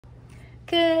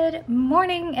Good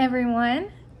morning,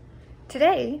 everyone.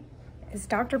 Today is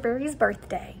Dr. Barry's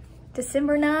birthday,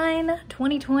 December 9,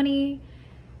 2020.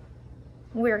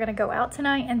 We're gonna go out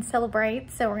tonight and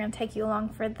celebrate, so we're gonna take you along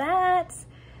for that.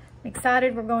 I'm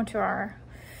excited. We're going to our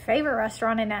favorite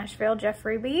restaurant in Nashville, Jeff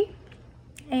Ruby,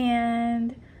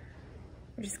 and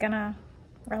we're just gonna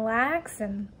relax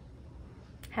and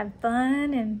have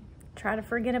fun and try to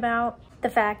forget about the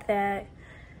fact that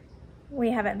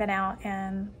we haven't been out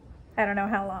in I don't know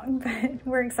how long, but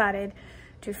we're excited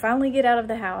to finally get out of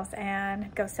the house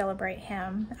and go celebrate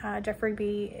him. Jeff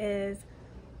Ruby is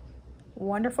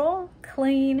wonderful,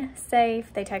 clean,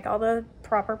 safe. They take all the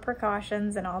proper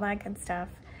precautions and all that good stuff.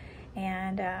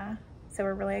 And so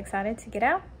we're really excited to get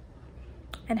out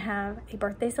and have a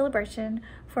birthday celebration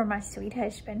for my sweet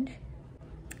husband.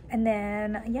 And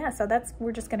then, yeah, so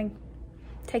we're just gonna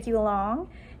take you along.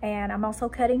 And I'm also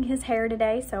cutting his hair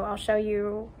today, so I'll show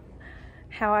you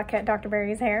how I cut Dr.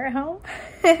 Barry's hair at home.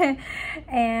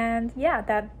 And yeah,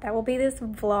 that will be this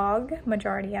vlog,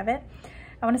 majority of it.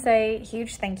 I want to say a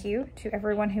huge thank you to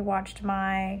everyone who watched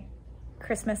my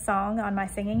Christmas song on my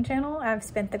singing channel. I've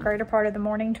spent the greater part of the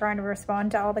morning trying to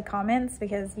respond to all the comments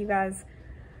because you guys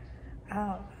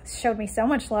showed me so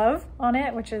much love on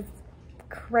it, which is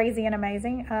crazy and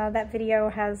amazing. That video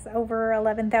has over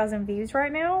 11,000 views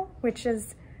right now, which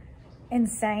is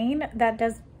insane.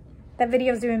 That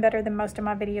video is doing better than most of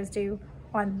my videos do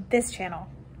on this channel,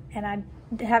 and I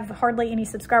have hardly any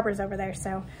subscribers over there,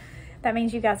 so that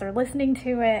means you guys are listening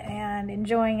to it and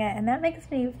enjoying it, and that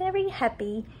makes me very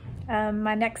happy.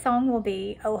 My next song will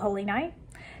be Oh Holy Night,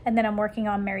 and then I'm working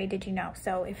on Mary Did You Know,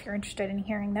 so if you're interested in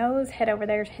hearing those, head over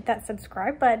there, hit that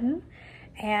subscribe button,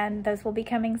 and those will be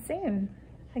coming soon.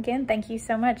 Again, thank you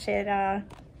so much. It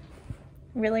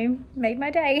really made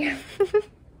my day.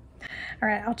 All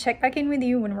right, I'll check back in with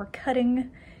you when we're cutting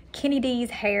Kenny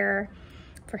D's hair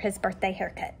for his birthday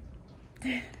haircut.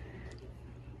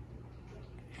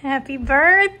 Happy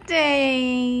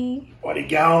birthday! What he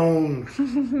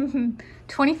gone?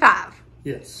 25.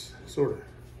 Yes, sort of.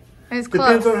 It's close.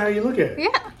 Depends on how you look at it.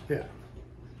 Yeah. Yeah.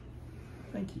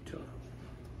 Thank you, Todd.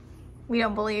 We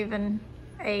don't believe in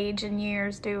age and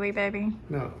years, do we, baby?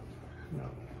 No, no.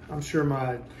 I'm sure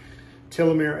my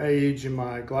telomere age and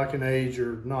my glycan age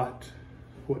are not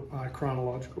what my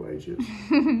chronological age is.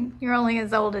 You're only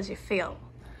as old as you feel.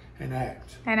 And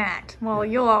act. And act. Well,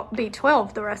 yeah. You'll all be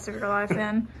 12 the rest of your life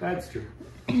then. That's true.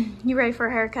 You ready for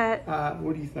a haircut?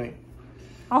 What do you think?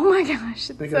 Oh my gosh.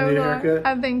 Think I need a haircut?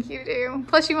 I think you do.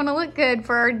 Plus you want to look good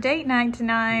for our date night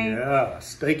tonight. Yeah,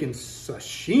 steak and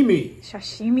sashimi.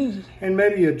 Sashimi. And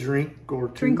maybe a drink or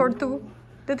two. Drink or two.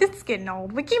 This is getting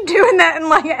old. We keep doing that in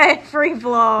like every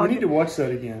vlog. We need to watch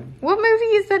that again. What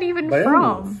movie is that even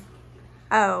from?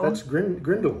 Oh. That's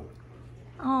Grindel.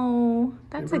 Oh,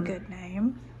 that's a good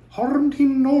name. Harmed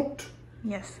him not.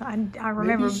 Yes, I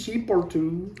remember. Maybe sheep or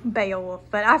two. Beowulf,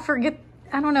 but I forget.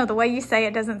 I don't know. The way you say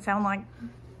it doesn't sound like.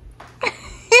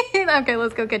 Okay,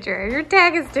 let's go get your hair. Your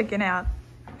tag is sticking out.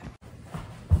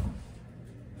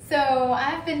 So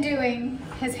I've been doing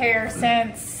his hair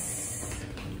since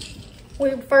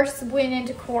we first went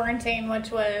into quarantine, which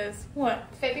was what,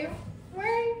 February?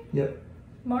 Yep.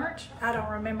 March? I don't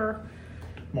remember.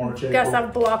 March, April. Guess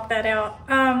I've blocked that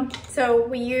out. So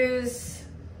we use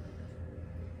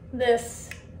this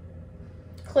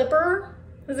clipper.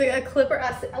 Is it a clipper?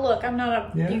 Look, I'm not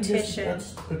a beautician.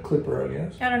 That's a clipper, I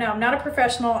guess. I don't know. I'm not a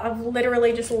professional. I've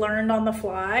literally just learned on the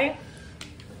fly.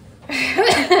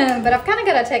 But I've kind of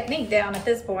got a technique down at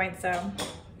this point, so.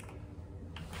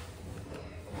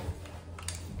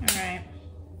 All right.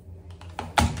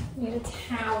 Need a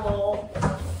towel.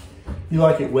 You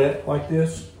like it wet like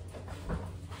this?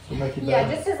 To make it Yeah,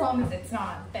 better? just as long as it's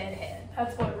not bedhead.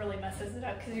 That's what really messes it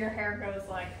up, because your hair goes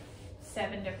like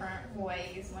 7 different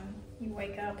ways when you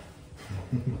wake up.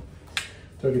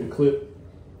 So I get a clip?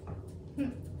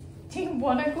 Do you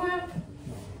want a clip?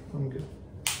 No, I'm good.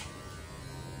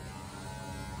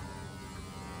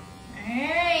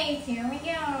 Alright, here we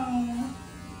go.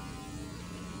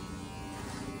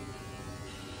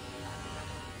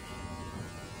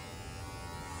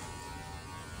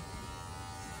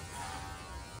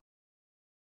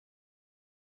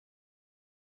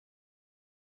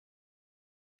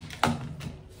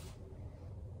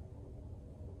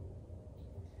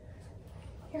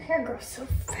 Your hair grows so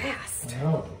fast. I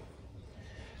know.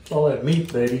 It's all that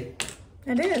meat, baby.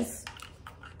 It is.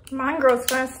 Mine grows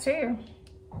fast too.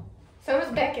 So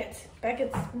does Beckett's.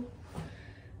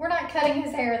 We're not cutting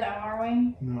his hair though, are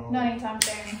we? No. Not anytime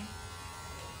soon.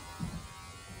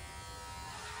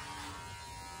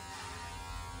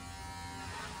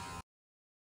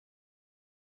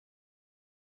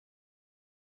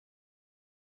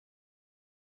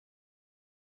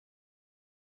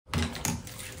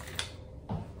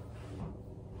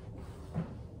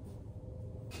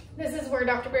 This is where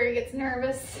Dr. Berry gets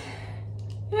nervous.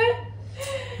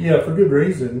 Yeah, for good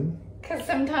reason. Because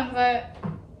sometimes I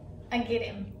get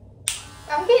him.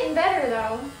 I'm getting better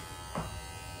though.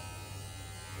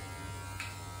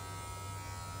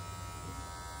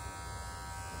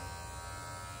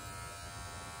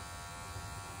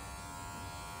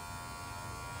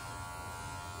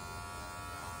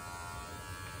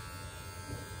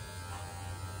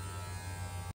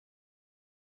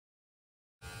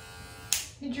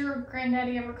 Did your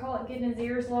granddaddy ever call it getting his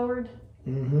ears lowered?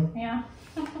 Mm-hmm. Yeah.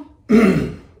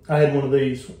 I had one of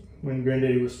these when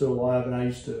Granddaddy was still alive, and I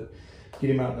used to get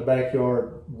him out in the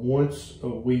backyard once a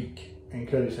week and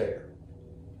cut his hair.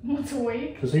 Once a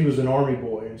week? Because he was an army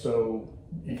boy, and so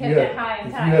if you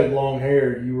had long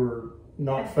hair, you were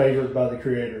not favored by the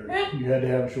Creator. You had to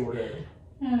have short hair.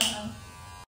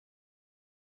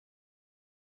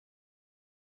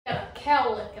 Got a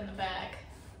cowlick in the back.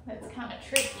 That's kind of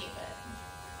tricky, but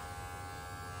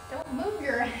don't move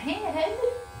your head.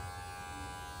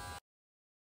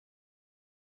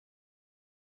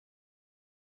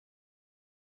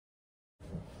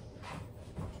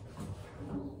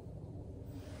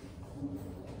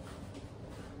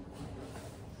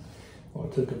 Well,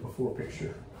 I took a before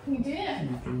picture. You did?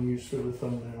 You can use for the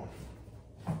thumbnail.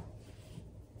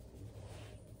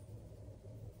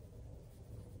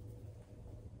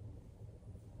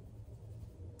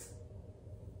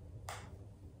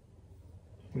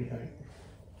 What do you think?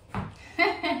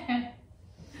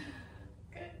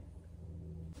 Good.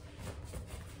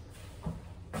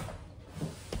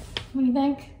 What do you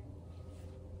think?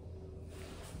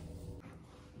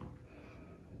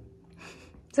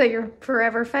 So your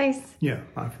forever face? Yeah,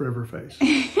 my forever face.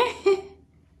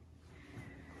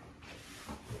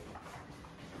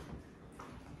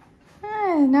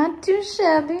 Not too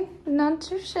shabby. Not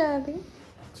too shabby.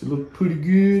 Does it look pretty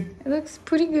good? It looks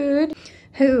pretty good.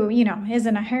 Who, you know,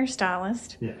 isn't a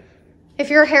hairstylist. Yeah. If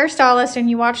you're a hairstylist and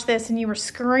you watch this and you were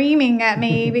screaming at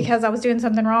me because I was doing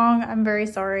something wrong, I'm very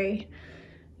sorry.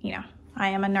 You know, I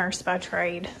am a nurse by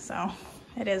trade, so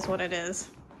it is what it is.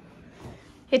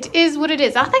 It is what it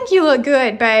is. I think you look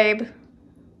good, babe.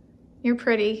 You're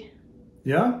pretty.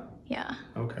 Yeah? Yeah.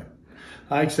 Okay.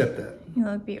 I accept that. You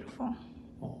look beautiful.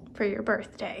 Oh. For your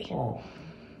birthday. Oh.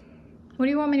 What do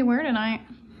you want me to wear tonight?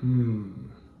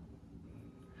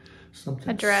 Something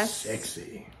a dress.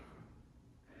 Sexy.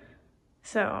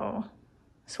 So,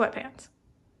 sweatpants.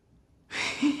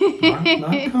 Not comfy.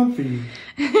 Not comfy.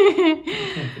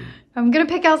 I'm going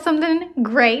to pick out something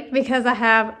great because I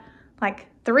have like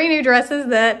 3 new dresses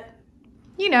that,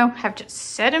 you know, have just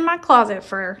sat in my closet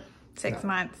for 6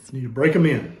 months. Need to break them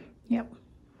in. Yep.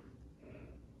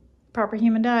 Proper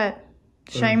Human Diet.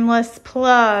 Shameless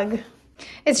plug.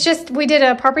 It's just, we did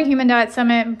a Proper Human Diet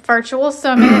Summit, virtual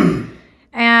summit,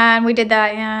 and we did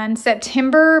that in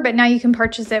September, but now you can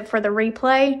purchase it for the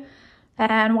replay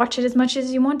and watch it as much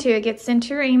as you want to. It gets sent to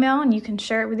your email, and you can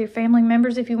share it with your family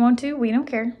members if you want to. We don't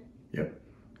care. Yep.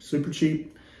 Super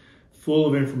cheap, full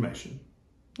of information.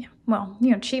 Yeah. Well,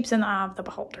 you know, cheap's in the eye of the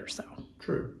beholder, so.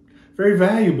 True. Very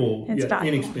valuable, it's yet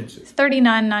valuable. Inexpensive. It's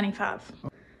 $39.95.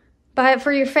 Buy it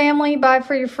for your family, buy it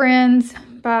for your friends,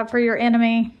 buy it for your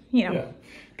enemy, you know. Yeah,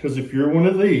 because if you're one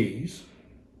of these,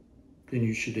 then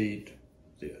you should eat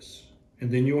this. And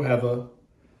then you'll have a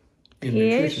in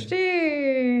nutrition.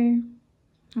 PhD.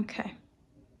 Okay.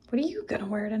 What are you going to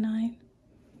wear tonight?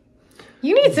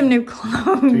 You need some new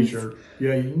clothes. T-shirt.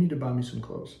 Yeah, you need to buy me some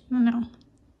clothes. I know.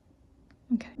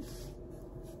 Okay.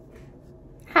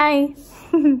 Hi.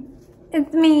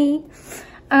 It's me.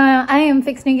 I am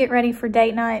fixing to get ready for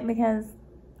date night because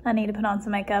I need to put on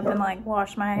some makeup and like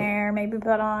wash my hair, maybe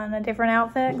put on a different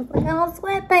outfit. Look at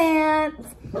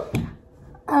sweatpants.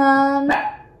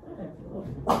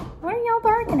 What are y'all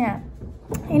barking at?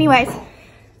 Anyways, I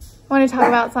want to talk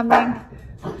about something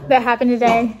that happened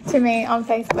today to me on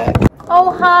Facebook.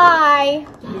 Oh, hi.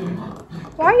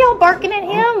 Why are y'all barking at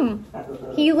him?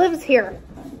 He lives here.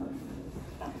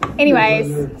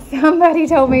 Anyways, somebody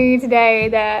told me today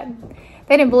that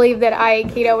they didn't believe that I ate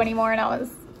keto anymore, and I was,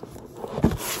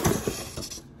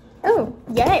 oh,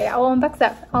 yay, I'll unbox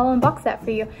that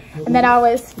for you. And then I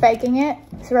was faking it,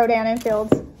 throw down in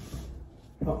fields,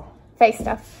 face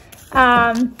stuff. So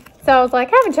I was like,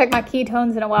 I haven't checked my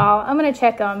ketones in a while. I'm going to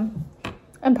check them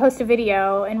and post a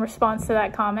video in response to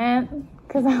that comment.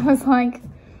 Because I was like,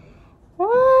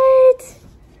 what?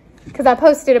 Because I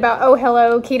posted about, oh,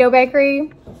 hello, Keto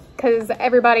Bakery. Because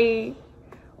everybody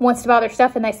wants to buy their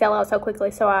stuff and they sell out so quickly.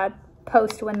 So I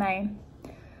post when they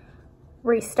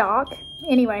restock.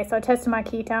 Anyway, so I tested my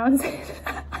ketones.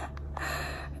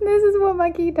 This is what my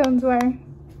ketones were.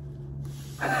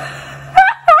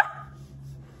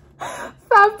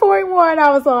 5.1. I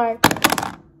was like,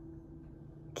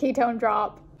 ketone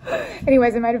drop.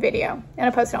 Anyways, I made a video and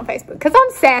I posted on Facebook because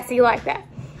I'm sassy like that.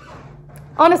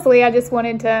 Honestly, I just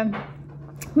wanted to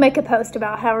make a post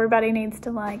about how everybody needs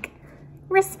to like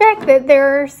respect that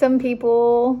there are some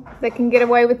people that can get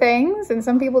away with things and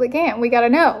some people that can't. We gotta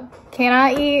know, can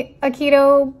I eat a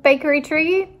keto bakery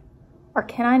treat or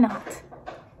can I not?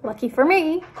 Lucky for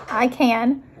me, I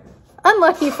can.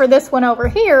 Unlucky for this one over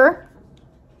here,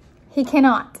 he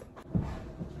cannot.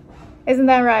 Isn't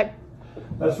that right?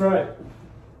 That's right.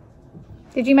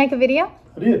 Did you make a video?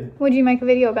 I did. What did you make a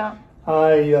video about?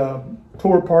 I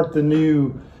tore apart the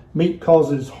new meat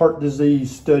causes heart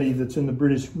disease study that's in the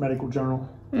British Medical Journal.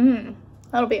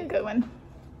 That'll be a good one.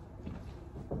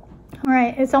 All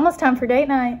right, it's almost time for date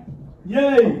night.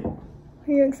 Yay! Are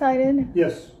you excited?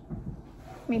 Yes.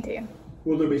 Me too.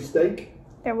 Will there be steak?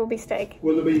 There will be steak.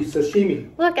 Will there be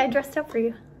sashimi? Look, I dressed up for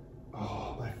you.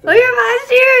 Oh, my Look at my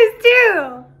shoes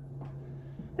too.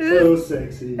 So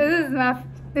sexy.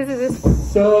 This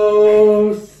is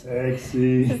So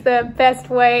sexy. This is the best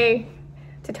way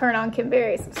to turn on Kim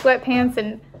Berry. Some sweatpants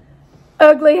and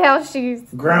ugly house shoes.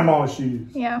 Grandma shoes.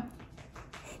 Yeah.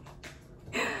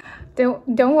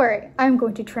 Don't worry. I'm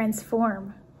going to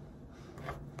transform.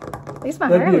 At least my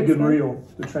hair That'd be a looks good good. reel,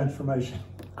 the transformation.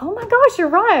 Oh my gosh, you're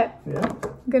right. Yeah.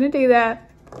 I'm gonna do that.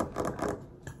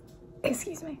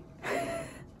 Excuse me.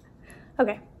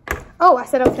 Okay. Oh, I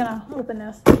said I was gonna open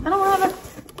this. I don't have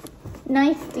a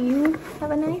knife. Do you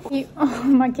have a knife? Oh,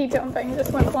 my ketone thing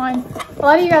just went flying. A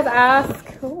lot of you guys ask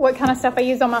what kind of stuff I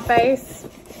use on my face.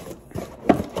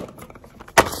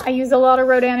 I use a lot of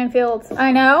Rodan and Fields.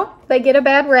 I know, they get a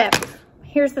bad rep.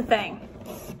 Here's the thing.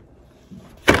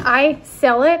 I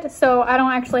sell it, so I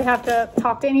don't actually have to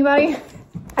talk to anybody.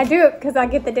 I do it because I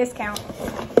get the discount.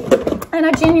 And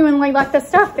I genuinely like the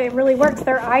stuff. It really works.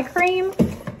 Their eye cream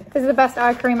is the best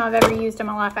eye cream I've ever used in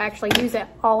my life. I actually use it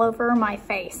all over my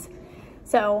face.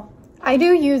 So I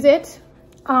do use it.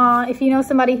 If you know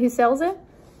somebody who sells it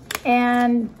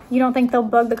and you don't think they'll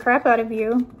bug the crap out of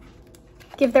you,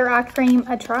 give their eye cream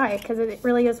a try because it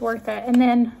really is worth it. And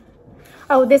then,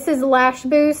 oh, this is Lash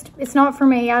Boost. It's not for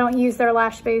me. I don't use their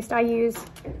Lash Boost. I use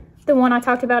the one I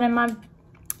talked about in my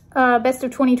Best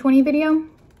of 2020 video.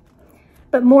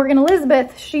 But Morgan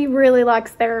Elizabeth, she really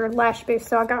likes their Lash Boost.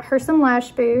 So I got her some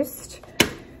Lash Boost.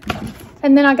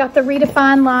 And then I got the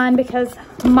Redefine line because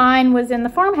mine was in the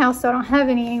farmhouse, so I don't have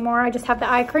any anymore. I just have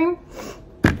the eye cream.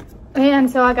 And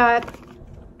so I got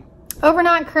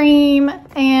overnight cream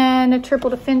and a triple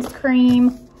defense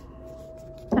cream.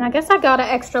 And I guess I got an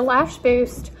extra Lash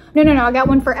Boost. No, I got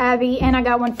one for Abby and I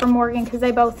got one for Morgan because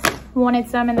they both wanted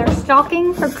some in their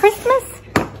stocking for Christmas.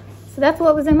 So that's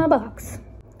what was in my box.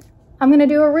 I'm gonna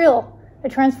do a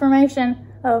transformation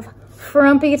of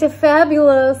frumpy to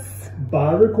fabulous.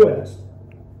 By request.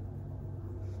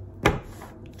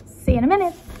 See you in a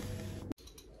minute.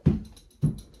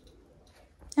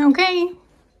 Okay,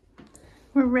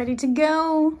 we're ready to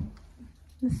go.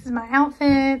 This is my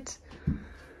outfit,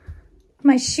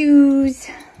 my shoes,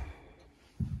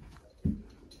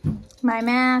 my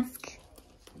mask.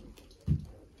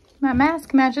 My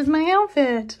mask matches my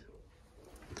outfit.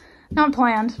 Not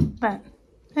planned, but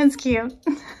it's cute.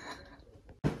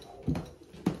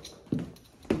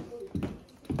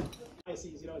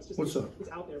 What's up?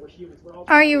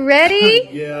 Are you ready?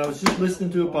 Yeah, I was just listening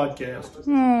to a podcast.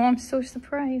 Oh, I'm so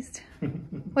surprised.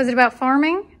 Was it about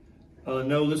farming?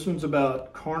 No, this one's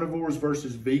about carnivores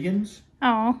versus vegans.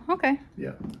 Oh, okay.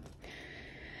 Yeah.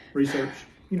 Research,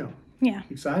 Yeah.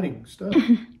 exciting stuff.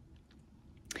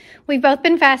 We've both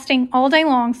been fasting all day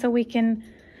long so we can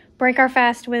break our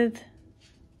fast with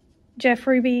Jeff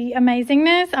Ruby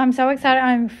amazingness. I'm so excited.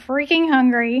 I'm freaking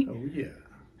hungry. Oh, yeah.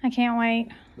 I can't wait.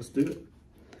 Let's do it.